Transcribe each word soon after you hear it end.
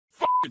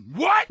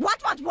What?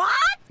 What?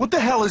 What the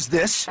hell is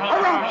this? Harumph.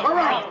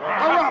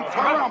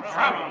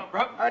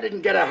 I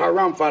didn't get a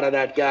harumph out of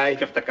that guy.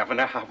 Give the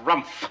governor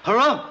harumph.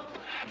 Harumph?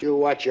 You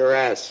watch your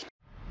ass.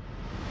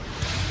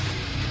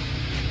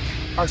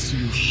 I see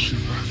you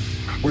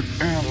shiver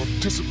with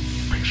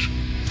anticipation.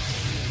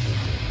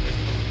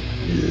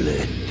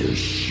 Let the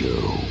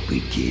show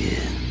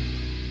begin.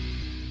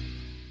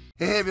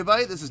 Hey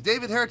everybody, this is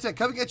David Heretic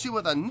coming at you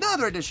with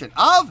another edition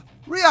of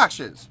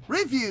Reactions,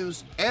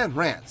 Reviews, and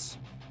Rants.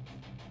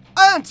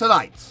 And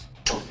tonight...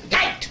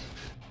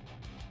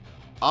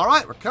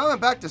 Alright, we're coming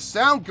back to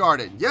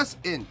Soundgarden. Yes,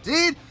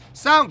 indeed,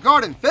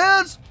 Soundgarden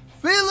Fans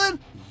FEELIN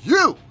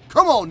YOU.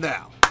 Come on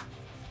now.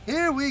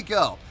 Here we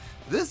go.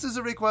 This is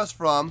a request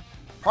from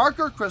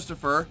Parker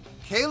Christopher,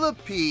 Caleb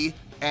P.,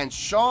 and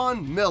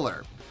Sean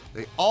Miller.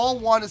 They all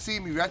want to see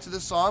me react to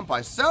this song by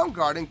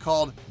Soundgarden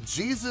called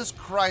Jesus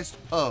Christ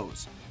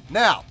Pose.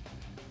 Now,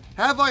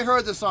 have I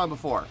heard this song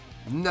before?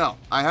 No,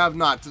 I have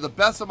not. To the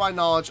best of my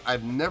knowledge,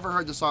 I've never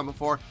heard this song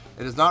before.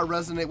 It does not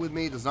resonate with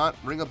me. It does not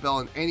ring a bell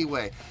in any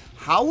way.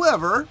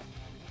 However,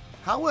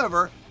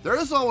 there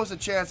is always a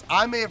chance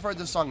I may have heard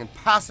this song in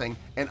passing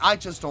and I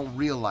just don't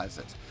realize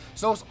it.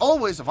 So as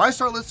always, if I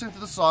start listening to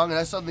the song and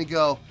I suddenly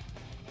go,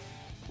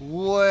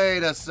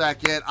 wait a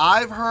second,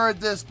 I've heard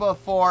this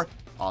before,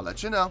 I'll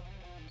let you know.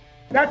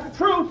 That's the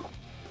truth.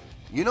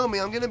 You know me,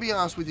 I'm going to be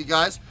honest with you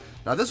guys.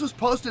 Now, this was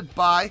posted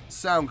by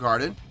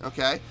Soundgarden,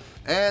 okay?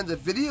 And the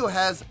video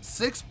has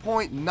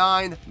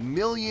 6.9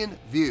 million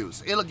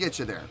views. It'll get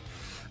you there.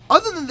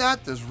 Other than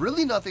that, there's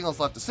really nothing else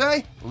left to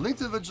say. The link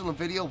to the original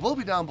video will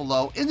be down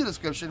below in the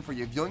description for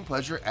your viewing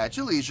pleasure at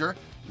your leisure.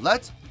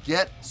 Let's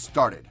get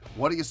started.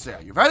 What do you say?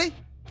 Are you ready?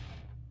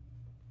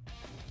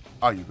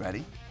 Are you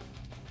ready?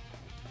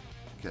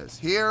 Because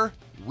here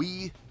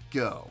we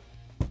go.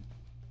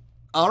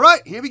 All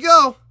right, here we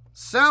go.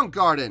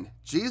 Soundgarden,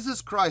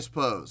 Jesus Christ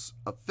Pose,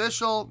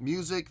 official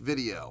music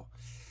video.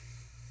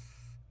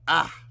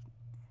 The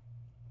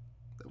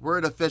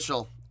word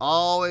official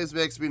always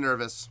makes me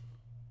nervous.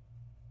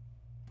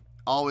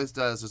 Always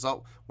does.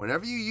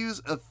 Whenever you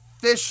use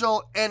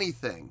official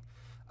anything,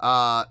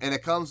 and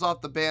it comes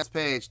off the band's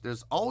page,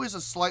 there's always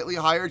a slightly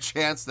higher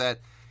chance that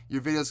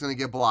your video is going to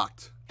get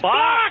blocked.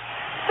 Block!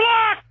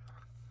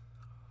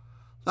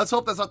 Let's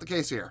hope that's not the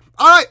case here.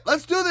 All right,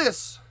 let's do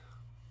this.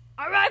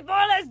 All right,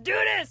 boy, let's do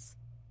this.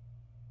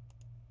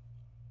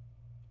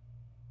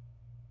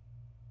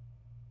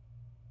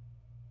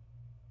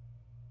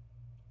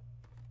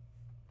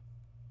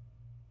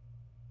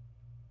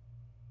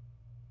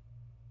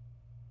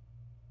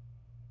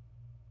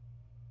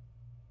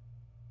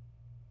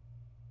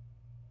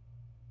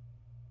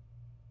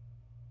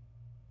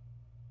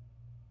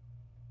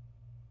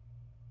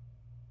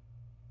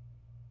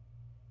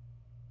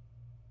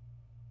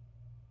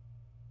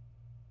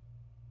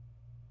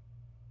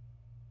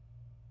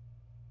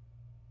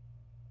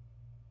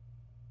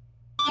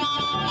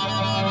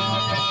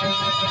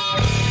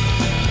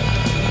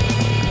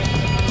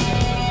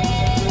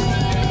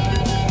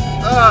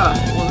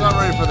 Was not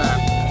ready for that.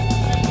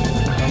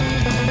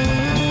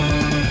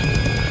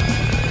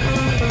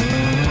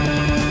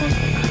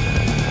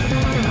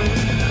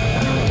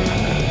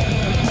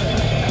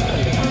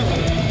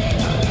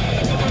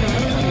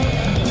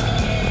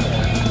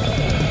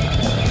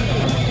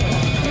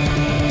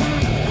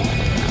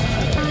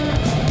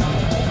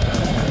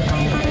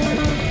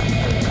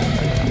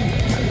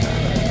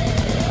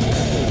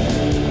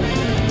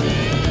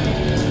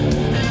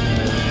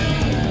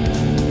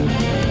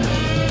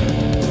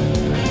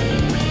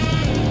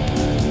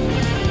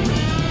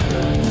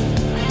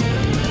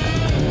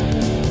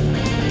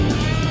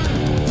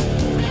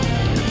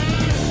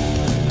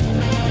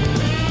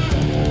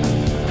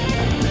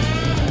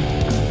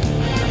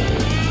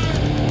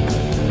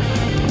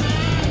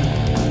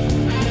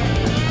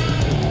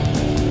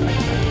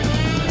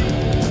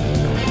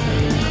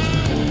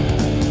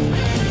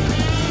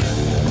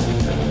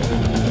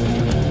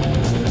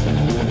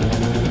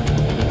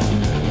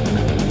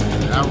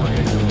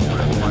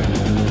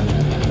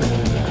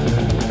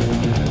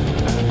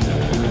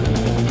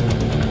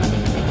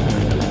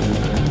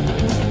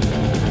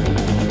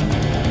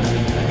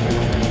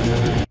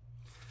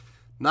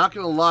 Not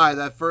gonna lie,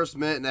 that first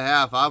minute and a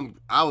half,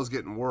 I was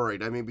getting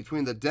worried. I mean,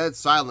 between the dead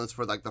silence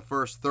for like the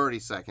first 30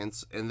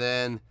 seconds and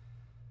then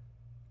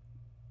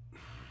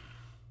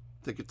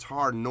the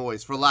guitar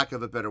noise, for lack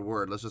of a better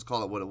word, let's just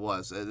call it what it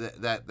was.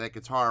 That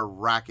guitar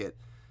racket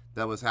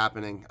that was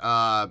happening.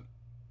 I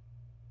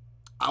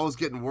was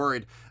getting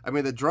worried. I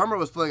mean, the drummer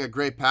was playing a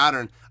great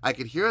pattern. I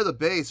could hear the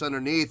bass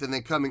underneath and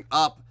then coming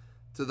up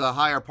to the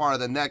higher part of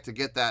the neck to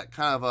get that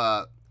kind of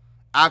a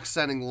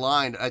accenting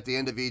line at the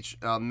end of each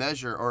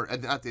measure, or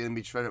not the end of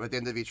each, at the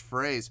end of each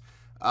phrase.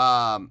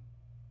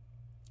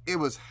 It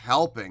was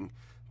helping,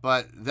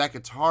 but that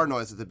guitar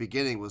noise at the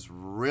beginning was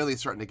really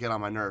starting to get on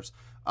my nerves.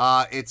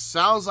 It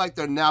sounds like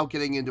they're now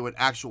getting into an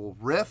actual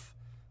riff,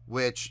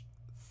 which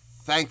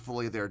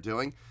thankfully they're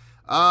doing.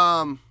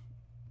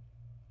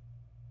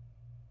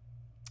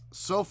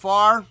 So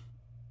far,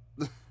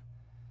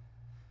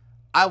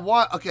 I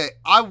want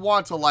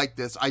to like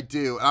this. I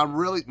do. And I'm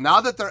really,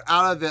 now that they're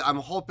out of it, I'm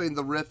hoping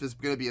the riff is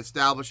going to be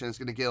established and it's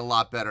going to get a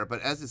lot better.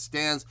 But as it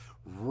stands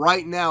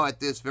right now at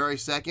this very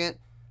second,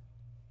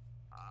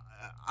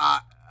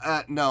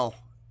 no.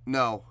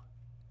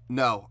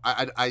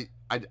 I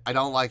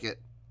don't like it.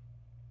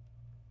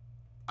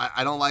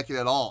 I don't like it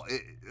at all.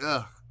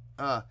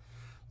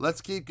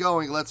 Let's keep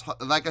going.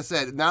 Like I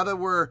said, now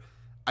that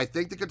I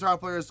think the guitar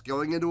player is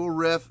going into a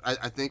riff.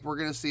 I think we're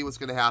going to see what's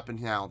going to happen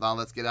now. Now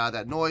let's get out of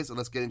that noise and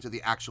let's get into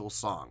the actual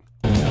song.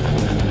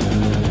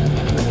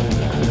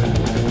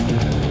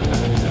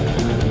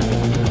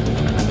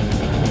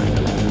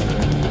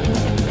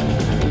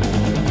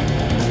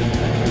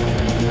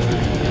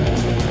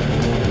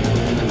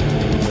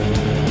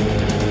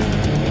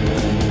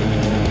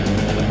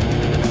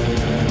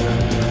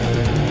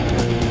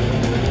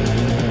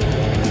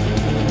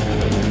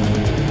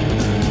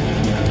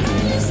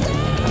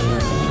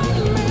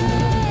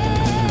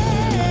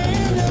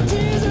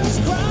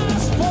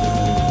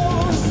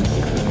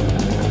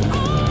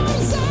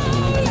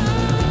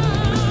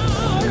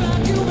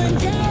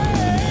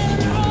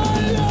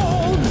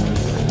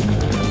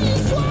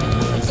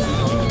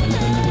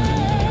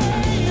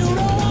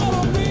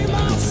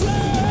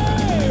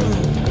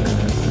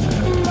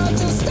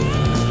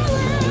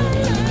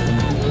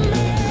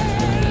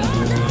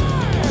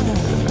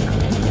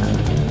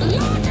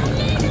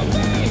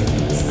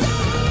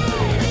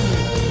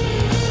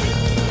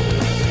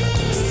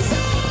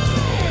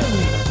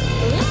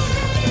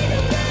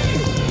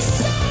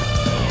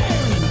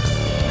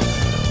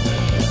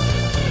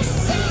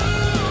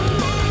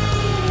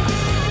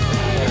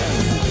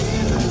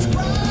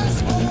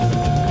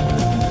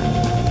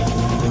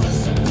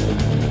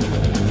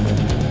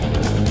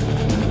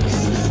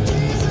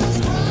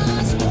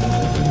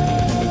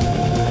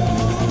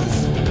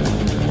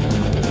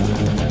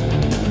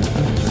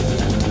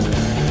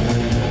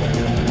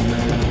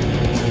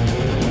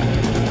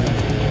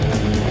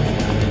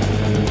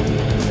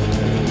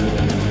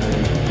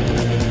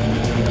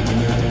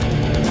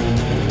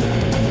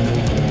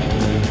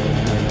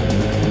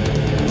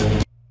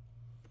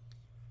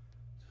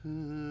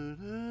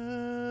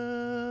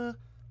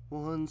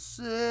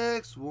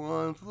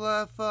 One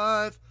flat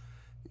 5.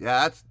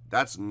 Yeah,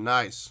 that's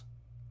nice.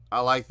 I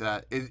like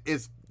that.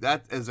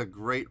 That is a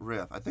great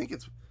riff. I think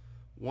it's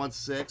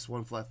 1/6,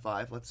 1 flat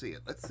 5. Let's see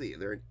it.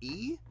 They're an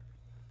E.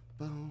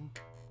 Boom.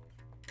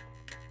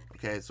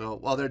 Okay,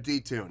 so they're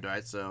detuned,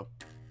 right? So,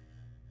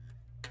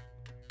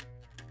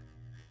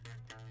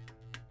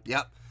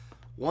 yep,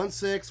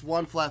 1/6,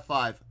 1 flat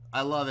 5.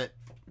 I love it.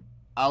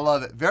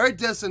 Very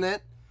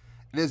dissonant.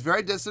 It is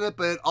very dissonant,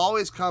 but it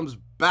always comes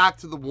back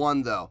to the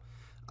 1 though.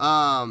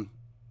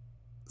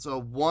 So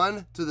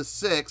 1 to the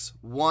 6,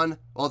 1,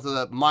 to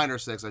the minor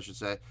 6, I should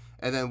say,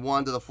 and then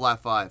 1 to the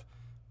flat 5.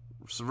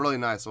 So really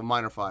nice. So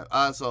minor 5.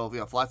 So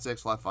yeah, flat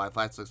 6, flat 5,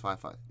 flat 6, flat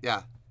 5.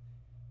 Yeah,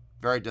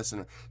 very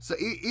dissonant. So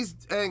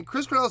and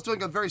Chris Cornell is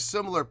doing a very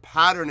similar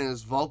pattern in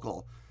his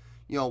vocal.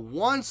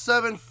 1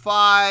 7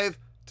 5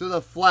 to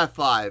the flat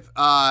 5.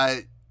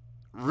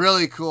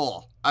 Really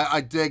cool.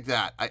 I dig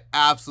that. I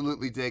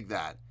absolutely dig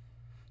that.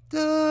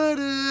 Da,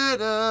 da,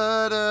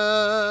 da,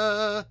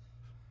 da.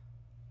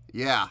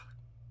 Yeah.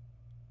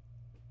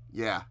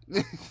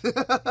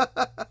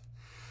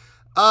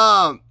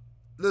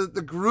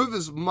 The groove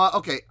is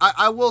okay.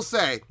 I will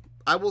say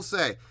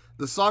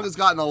the song has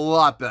gotten a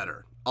lot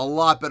better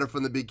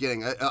from the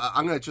beginning.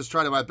 I'm gonna just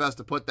try my best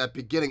to put that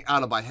beginning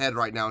out of my head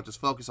right now and just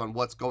focus on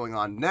what's going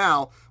on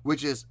now,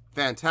 which is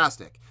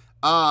fantastic.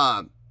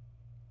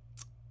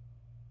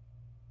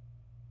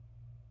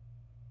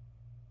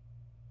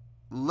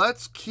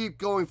 Let's keep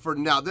going for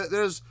now.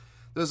 There's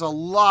a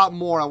lot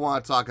more I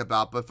want to talk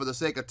about, but for the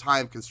sake of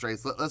time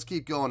constraints, let's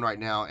keep going right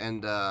now,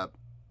 and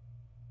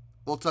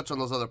we'll touch on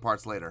those other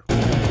parts later.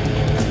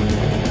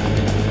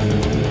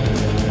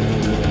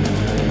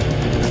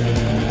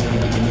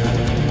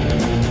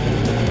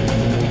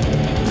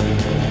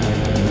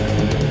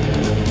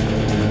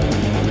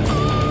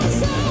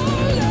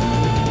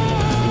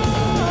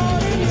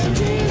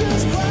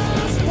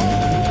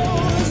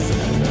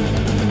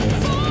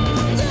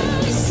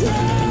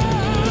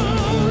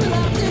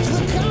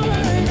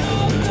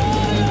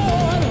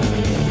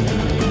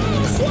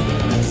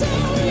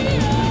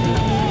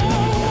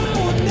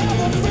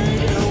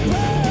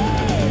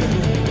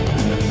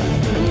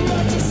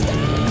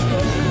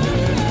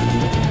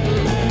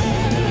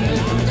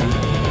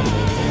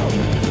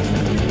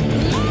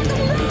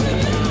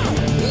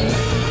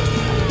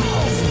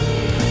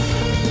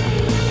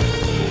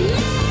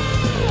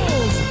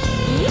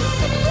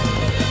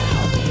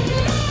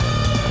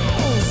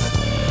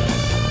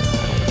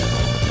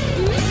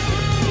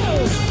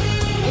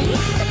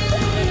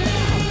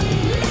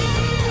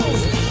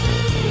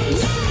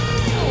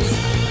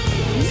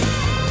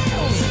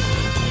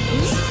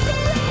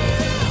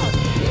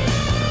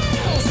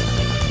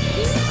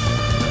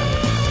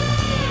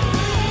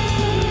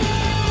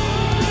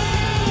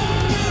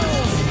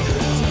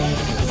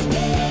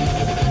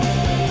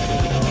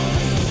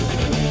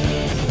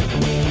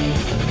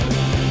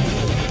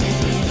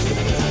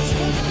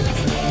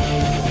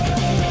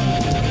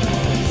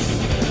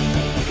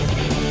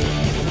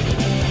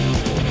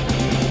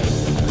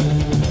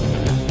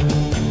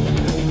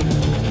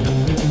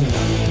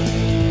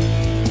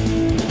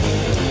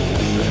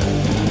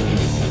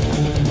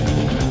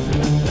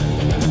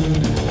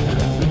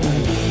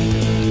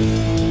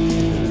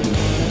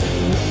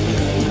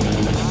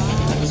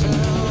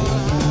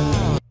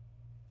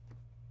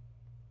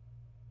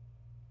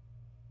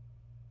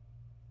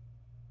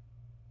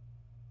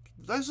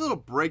 nice little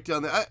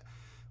breakdown there.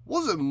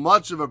 Wasn't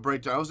much of a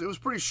breakdown. It was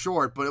pretty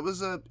short, but it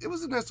was a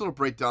nice little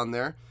breakdown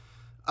there.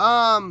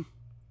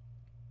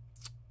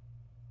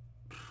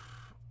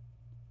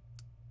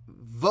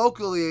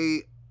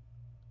 Vocally,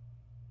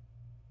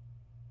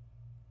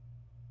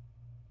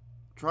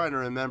 trying to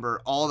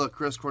remember all the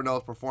Chris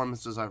Cornell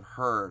performances I've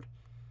heard,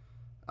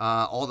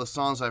 all the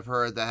songs I've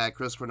heard that had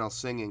Chris Cornell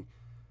singing.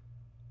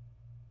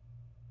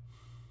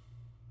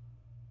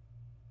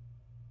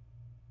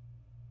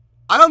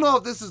 I don't know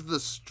if this is the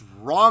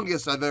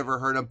strongest I've ever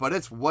heard him, but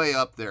it's way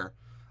up there.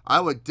 I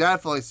would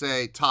definitely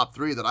say top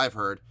 3 that I've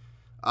heard,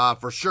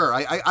 for sure.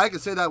 I can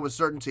say that with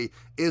certainty.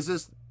 Is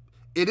this?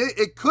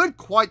 It could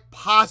quite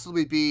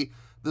possibly be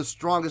the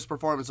strongest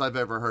performance I've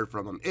ever heard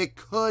from him. It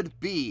could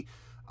be.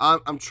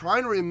 I'm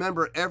trying to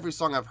remember every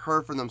song I've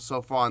heard from them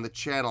so far on the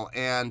channel,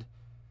 and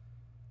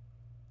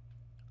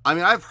I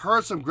mean, I've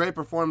heard some great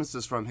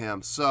performances from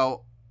him.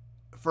 So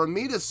for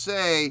me to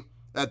say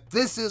that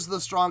this is the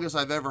strongest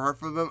I've ever heard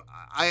from him,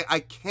 I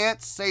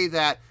can't say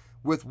that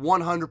with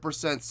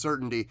 100%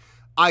 certainty.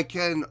 I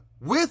can,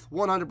 with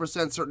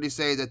 100% certainty,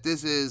 say that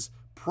this is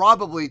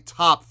probably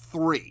top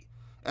 3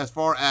 as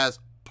far as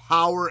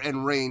power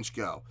and range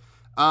go.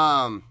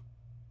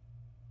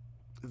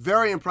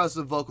 Very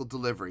impressive vocal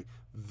delivery.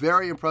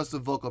 Very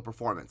impressive vocal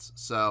performance.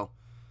 So,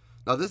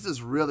 now this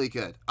is really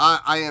good.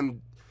 I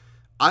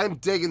am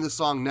digging this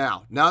song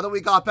now. Now that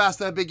we got past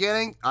that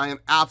beginning, I am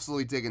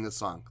absolutely digging this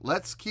song.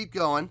 Let's keep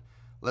going.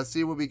 Let's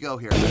see where we go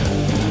here.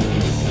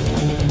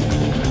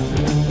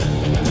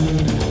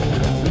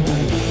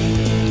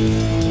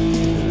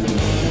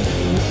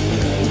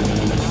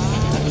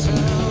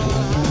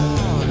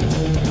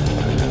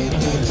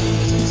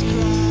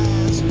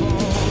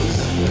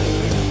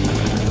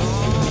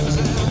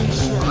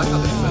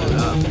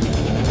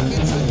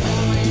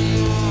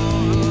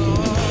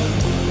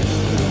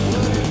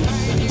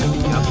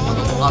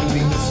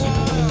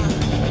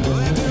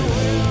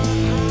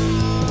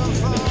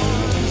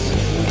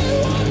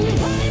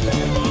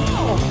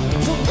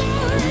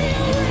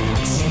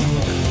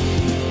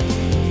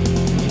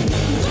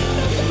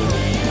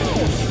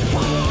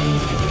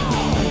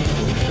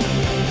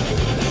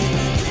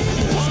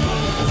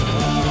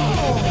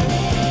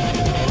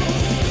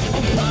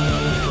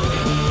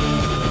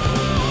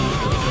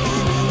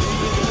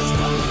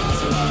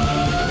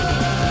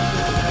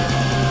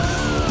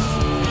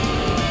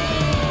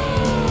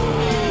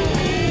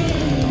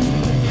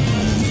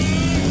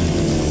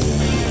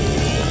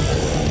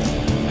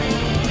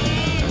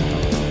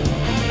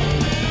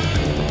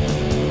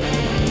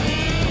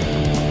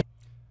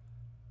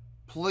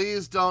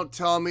 Please don't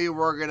tell me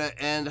we're going to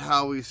end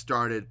how we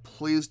started.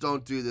 Please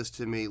don't do this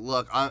to me.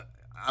 Look,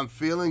 I'm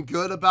feeling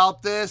good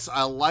about this.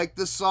 I like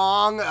the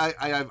song.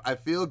 I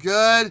feel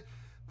good.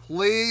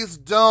 Please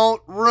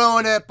don't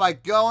ruin it by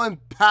going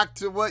back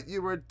to what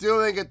you were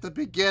doing at the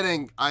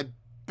beginning. I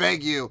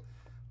beg you.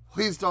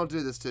 Please don't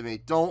do this to me.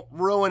 Don't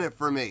ruin it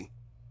for me.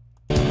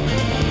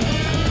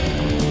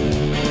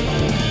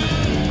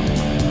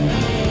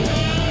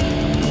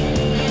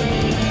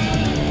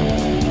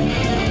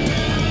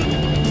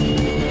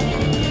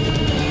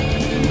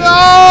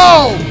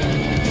 No!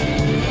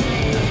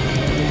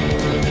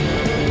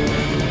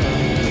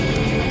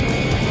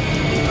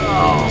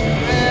 Oh,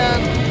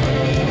 man.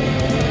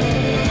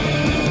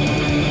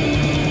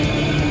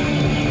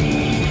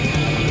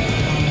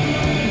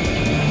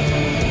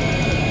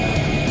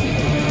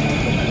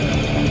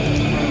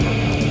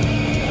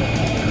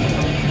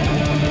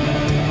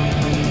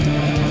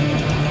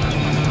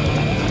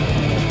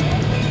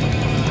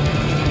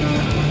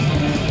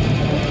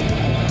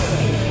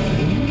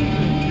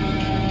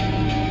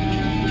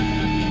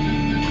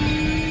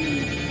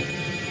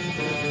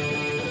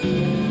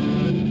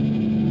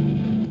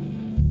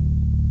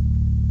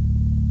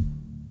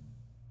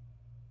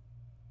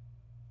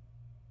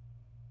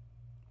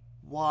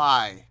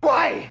 Why?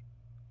 Why?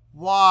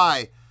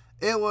 Why?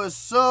 It was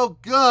so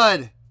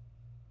good.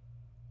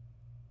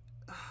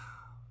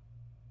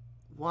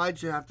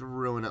 Why'd you have to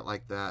ruin it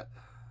like that?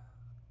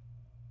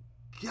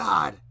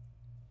 God.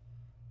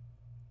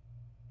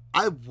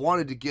 I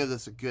wanted to give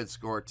this a good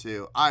score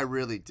too. I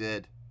really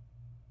did.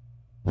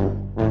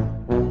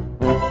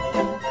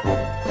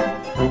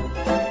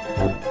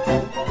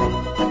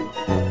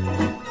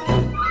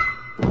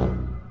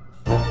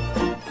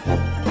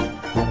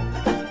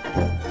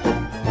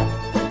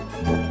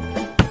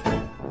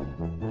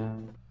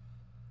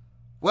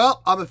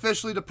 Well, I'm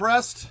officially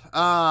depressed.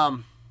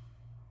 I'll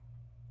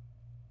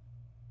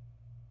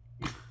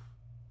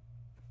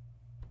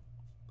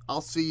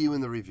see you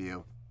in the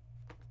review.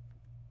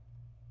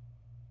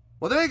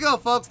 Well, there you go,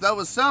 folks. That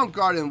was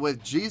Soundgarden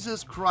with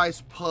Jesus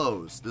Christ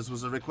Pose. This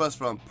was a request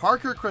from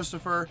Parker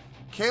Christopher,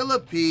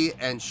 Caleb P.,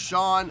 and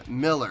Sean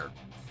Miller.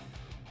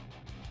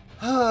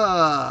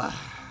 I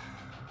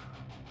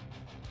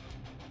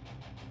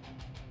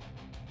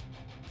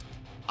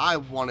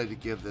wanted to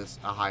give this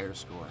a higher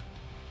score.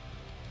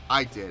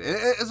 I did.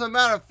 As a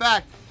matter of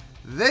fact,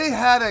 they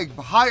had a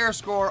higher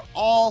score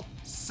all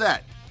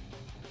set.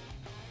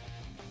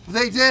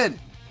 They did.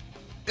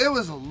 It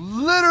was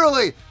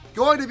literally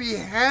going to be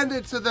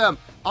handed to them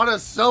on a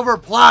silver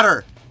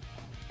platter.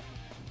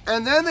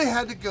 And then they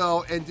had to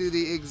go and do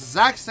the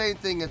exact same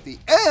thing at the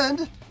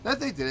end that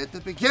they did at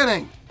the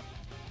beginning.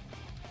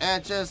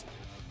 And just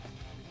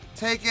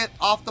take it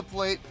off the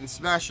plate and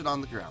smash it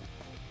on the ground.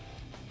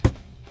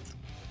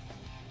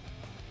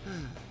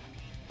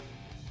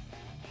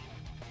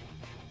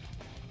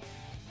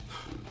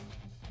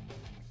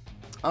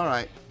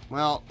 Alright,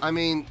 well, I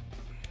mean,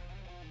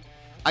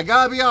 I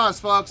gotta be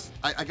honest, folks.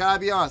 I gotta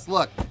be honest.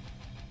 Look,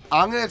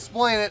 I'm gonna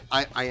explain it.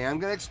 I am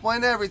gonna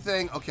explain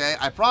everything, okay?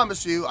 I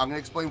promise you, I'm gonna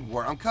explain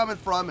where I'm coming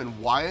from and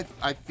why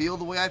I feel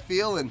the way I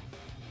feel and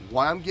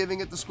why I'm giving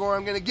it the score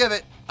I'm gonna give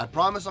it. I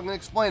promise I'm gonna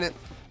explain it.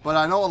 But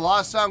I know a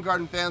lot of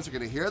Soundgarden fans are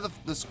gonna hear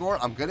the score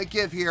I'm gonna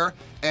give here,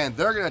 and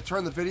they're gonna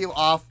turn the video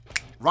off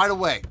right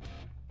away.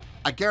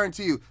 I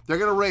guarantee you, they're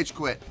gonna rage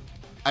quit.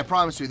 I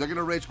promise you, they're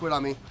gonna rage quit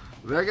on me.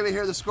 They're gonna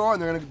hear the score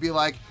and they're gonna be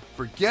like,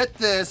 forget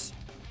this,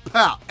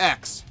 pow,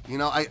 X. You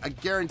know, I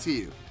guarantee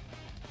you.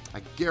 I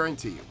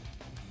guarantee you.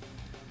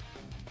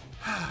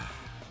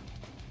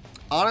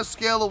 On a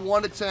scale of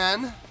 1 to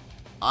 10,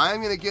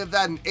 I'm gonna give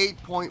that an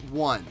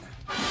 8.1.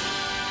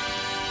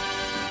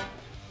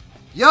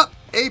 Yep,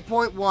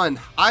 8.1.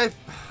 I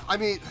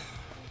mean,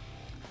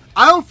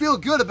 I don't feel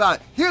good about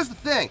it. Here's the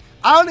thing.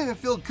 I don't even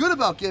feel good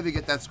about giving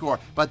it that score,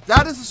 but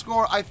that is the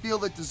score I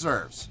feel it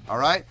deserves, all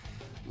right?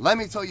 Let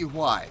me tell you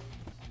why.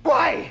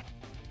 Why?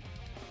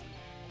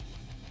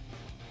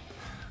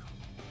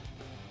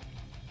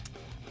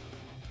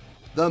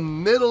 The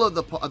middle of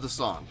the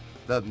song,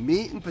 the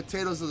meat and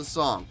potatoes of the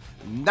song,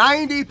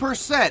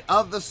 90%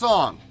 of the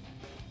song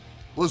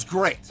was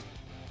great.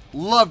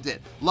 Loved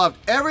it. Loved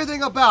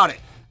everything about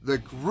it. The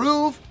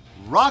groove,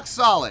 rock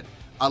solid.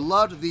 I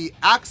loved the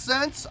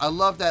accents. I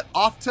loved that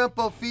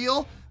off-tempo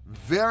feel.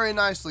 Very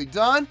nicely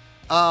done.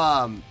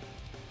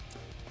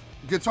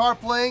 Guitar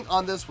playing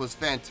on this was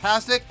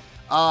fantastic.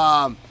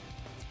 The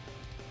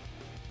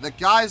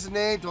guy's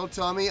name, don't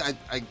tell me.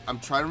 I'm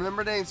trying to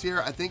remember names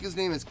here. I think his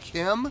name is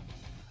Kim.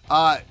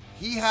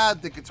 He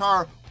had the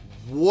guitar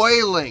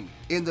wailing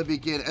in the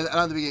beginning,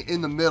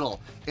 in the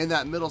middle, in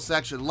that middle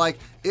section. Like,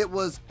 it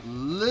was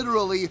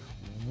literally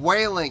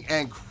wailing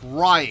and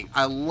crying.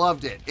 I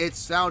loved it. It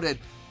sounded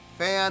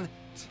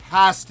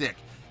fantastic.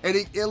 And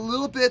a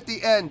little bit at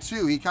the end,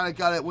 too. He kind of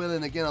got it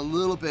wailing again a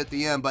little bit at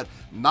the end, but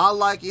not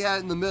like he had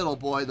it in the middle,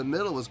 boy. The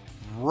middle was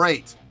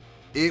great.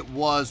 It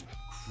was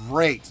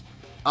great.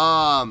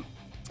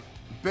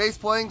 Bass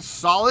playing,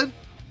 solid.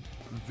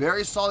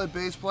 Very solid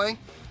bass playing.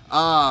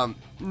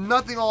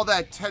 Nothing all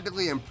that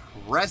technically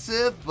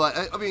impressive,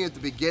 but I mean, at the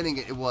beginning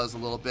it was a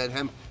little bit.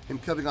 Him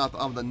coming off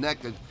of the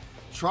neck to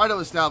try to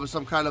establish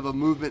some kind of a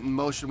movement and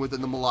motion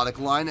within the melodic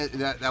line.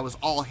 That was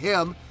all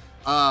him.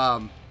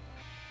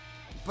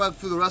 But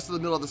through the rest of the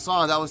middle of the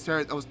song, that was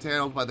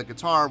handled by the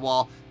guitar,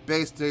 while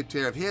bass took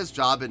care of his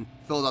job and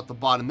filled out the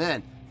bottom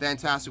end.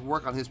 Fantastic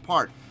work on his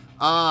part.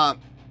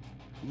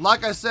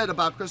 Like I said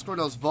about Chris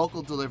Cornell's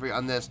vocal delivery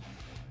on this,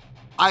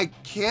 I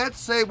can't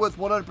say with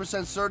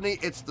 100% certainty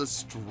it's the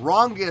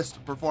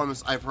strongest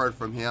performance I've heard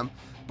from him,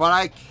 but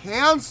I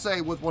can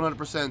say with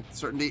 100%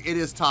 certainty it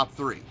is top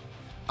 3.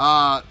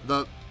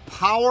 The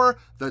power,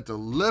 the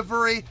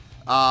delivery,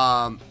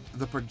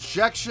 the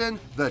projection,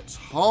 the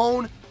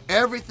tone,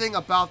 everything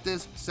about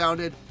this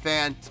sounded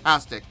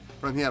fantastic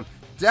from him.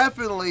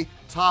 Definitely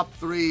top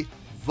 3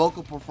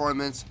 vocal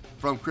performance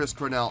from Chris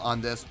Cornell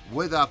on this,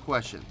 without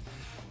question.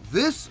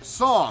 This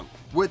song,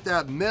 with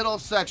that middle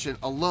section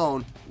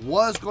alone,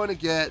 was going to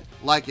get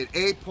like an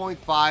 8.5,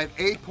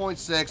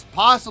 8.6,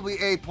 possibly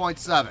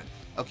 8.7,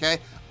 okay?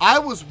 I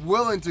was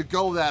willing to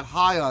go that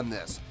high on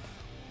this.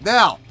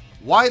 Now,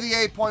 why the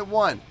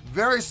 8.1?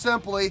 Very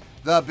simply,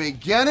 the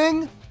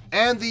beginning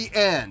and the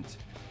end.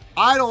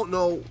 I don't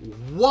know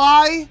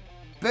why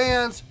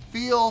bands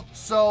feel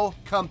so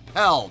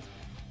compelled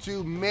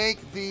to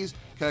make these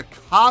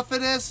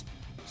cacophonous,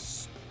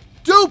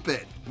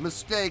 stupid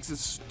mistakes and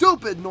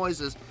stupid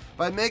noises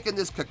by making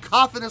this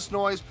cacophonous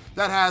noise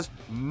that has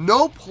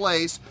no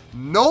place,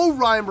 no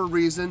rhyme or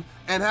reason,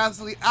 and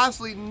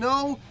absolutely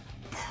no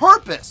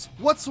purpose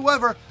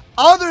whatsoever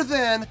other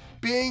than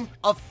being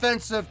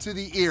offensive to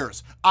the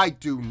ears. I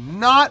do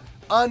not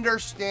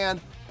understand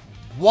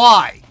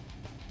why.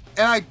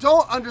 And I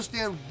don't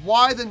understand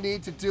why the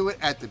need to do it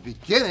at the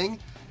beginning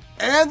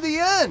and the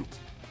end.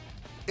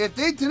 If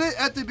they did it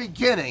at the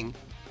beginning,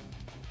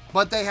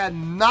 but they had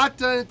not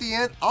done it at the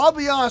end, I'll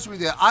be honest with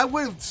you, I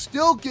would have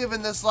still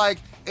given this like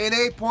an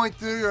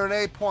 8.3 or an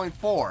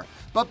 8.4.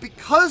 But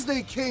because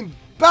they came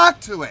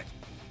back to it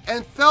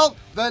and felt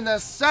the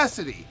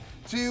necessity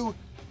to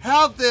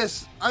have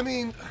this, I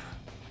mean,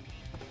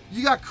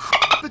 you got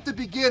crap at the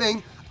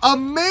beginning,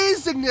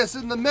 amazingness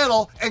in the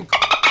middle, and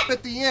crap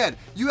at the end.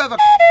 You have a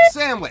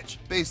sandwich,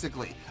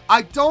 basically.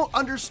 I don't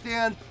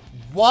understand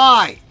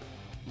why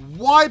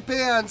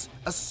bands,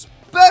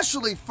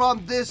 especially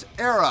from this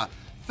era,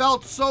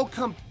 felt so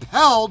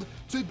compelled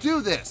to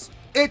do this.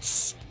 It's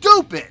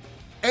stupid,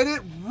 and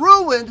it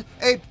ruined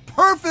a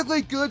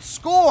perfectly good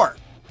score.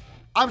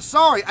 I'm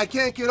sorry, I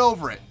can't get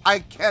over it. I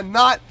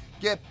cannot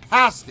get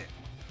past it.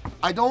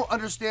 I don't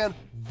understand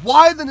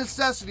why the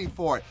necessity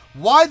for it.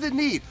 Why the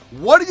need?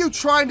 What are you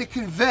trying to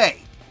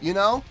convey? You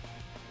know?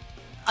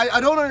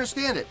 I don't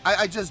understand it.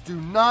 I just do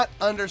not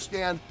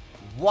understand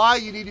why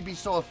you need to be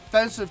so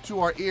offensive to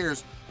our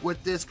ears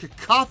with this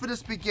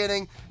cacophonous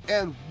beginning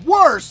and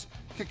worse,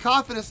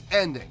 cacophonous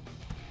ending.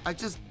 I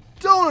just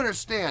don't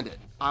understand it.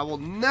 I will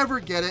never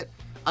get it.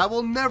 I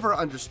will never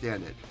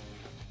understand it.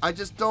 I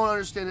just don't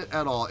understand it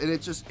at all. And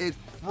it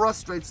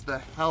frustrates the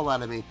hell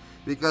out of me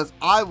because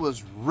I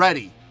was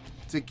ready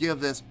to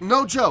give this,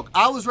 no joke,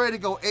 I was ready to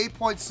go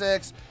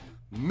 8.6,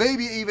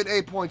 maybe even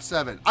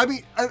 8.7. I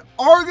mean, an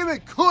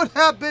argument could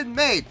have been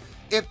made.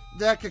 If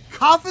that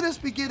cacophonous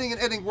beginning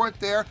and ending weren't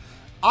there,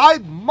 I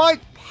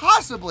might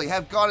possibly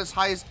have gone as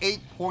high as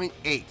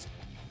 8.8.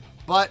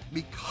 But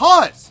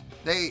because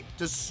they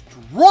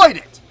destroyed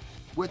it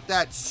with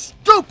that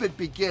stupid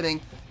beginning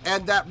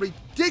and that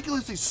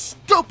ridiculously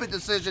stupid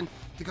decision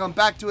to come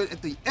back to it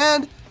at the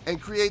end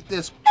and create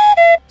this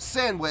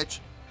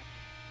sandwich,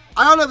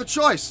 I don't have a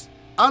choice.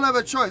 I don't have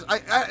a choice.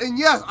 And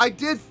yes,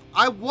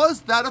 I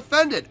was that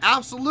offended.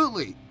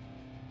 Absolutely.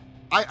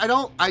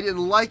 I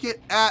didn't like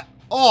it at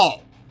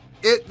all.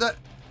 The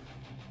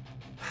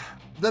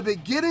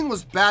beginning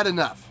was bad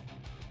enough.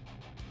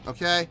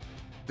 Okay?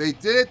 They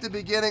did it at the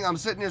beginning. I'm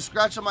sitting here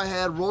scratching my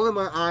head, rolling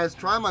my eyes,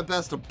 trying my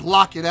best to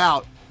block it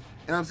out.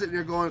 And I'm sitting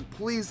here going,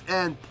 please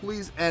end,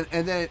 and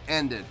then it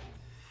ended.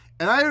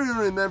 And I even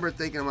remember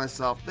thinking to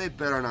myself, they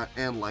better not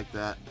end like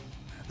that.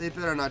 They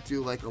better not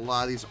do like a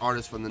lot of these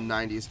artists from the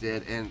 90s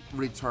did and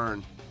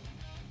return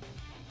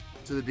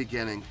to the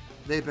beginning.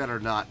 They better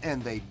not,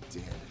 and they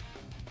did.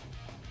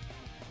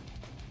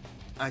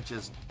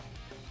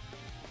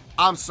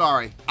 I'm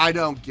sorry, I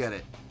don't get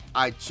it.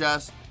 I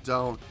just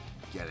don't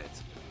get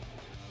it.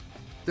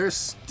 They're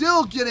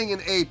still getting an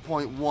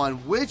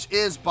 8.1, which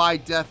is by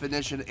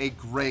definition a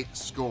great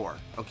score.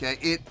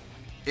 Okay,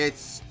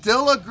 it's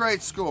still a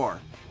great score,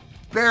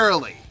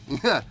 barely.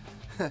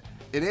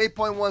 An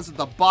 8.1 is at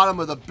the bottom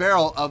of the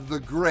barrel of the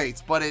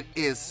greats, but it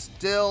is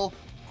still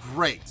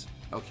great.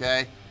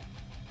 Okay,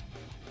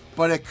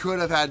 but it could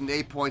have had an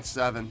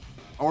 8.7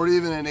 or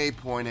even an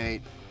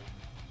 8.8.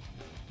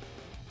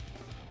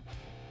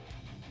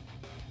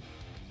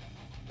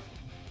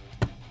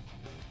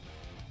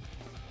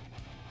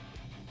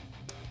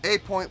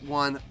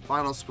 .1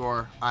 final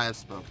score. I have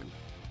spoken.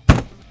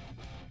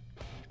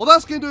 Well,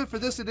 that's going to do it for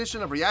this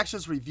edition of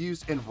Reactions,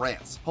 Reviews, and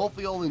Rants.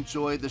 Hopefully you'll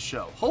enjoy the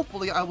show.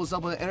 Hopefully I was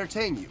able to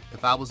entertain you.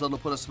 If I was able to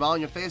put a smile on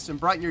your face and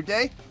brighten your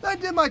day, then I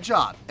did my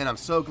job, and I'm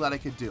so glad I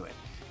could do it.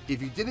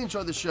 If you did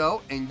enjoy the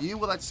show and you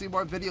would like to see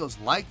more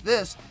videos like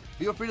this,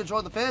 feel free to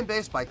join the fan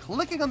base by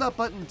clicking on that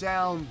button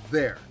down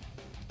there.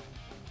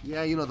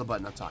 Yeah, you know the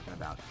button I'm talking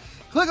about.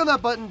 Click on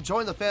that button,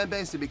 join the fan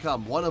base, and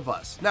become one of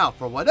us. Now,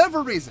 for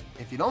whatever reason,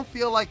 if you don't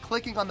feel like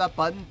clicking on that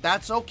button,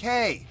 that's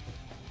okay.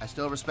 I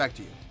still respect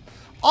you.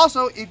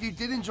 Also, if you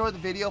did enjoy the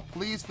video,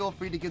 please feel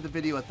free to give the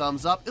video a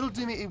thumbs up. It'll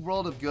do me a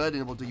world of good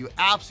and it will do you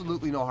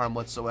absolutely no harm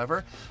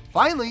whatsoever.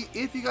 Finally,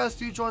 if you guys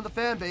do join the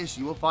fan base,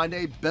 you will find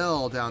a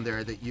bell down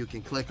there that you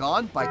can click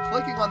on. By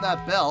clicking on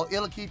that bell,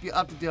 it'll keep you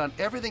up to date on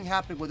everything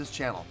happening with this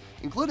channel,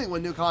 including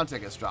when new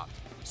content gets dropped.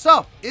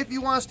 So, if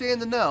you want to stay in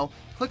the know,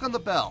 click on the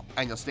bell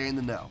and you'll stay in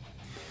the know.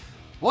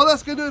 Well,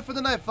 that's going to do it for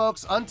the night,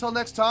 folks. Until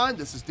next time,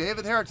 this is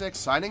David Heretic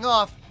signing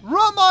off,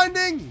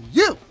 reminding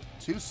you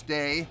to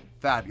stay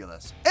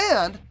fabulous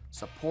and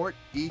support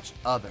each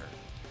other.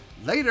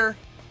 Later.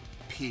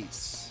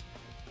 Peace.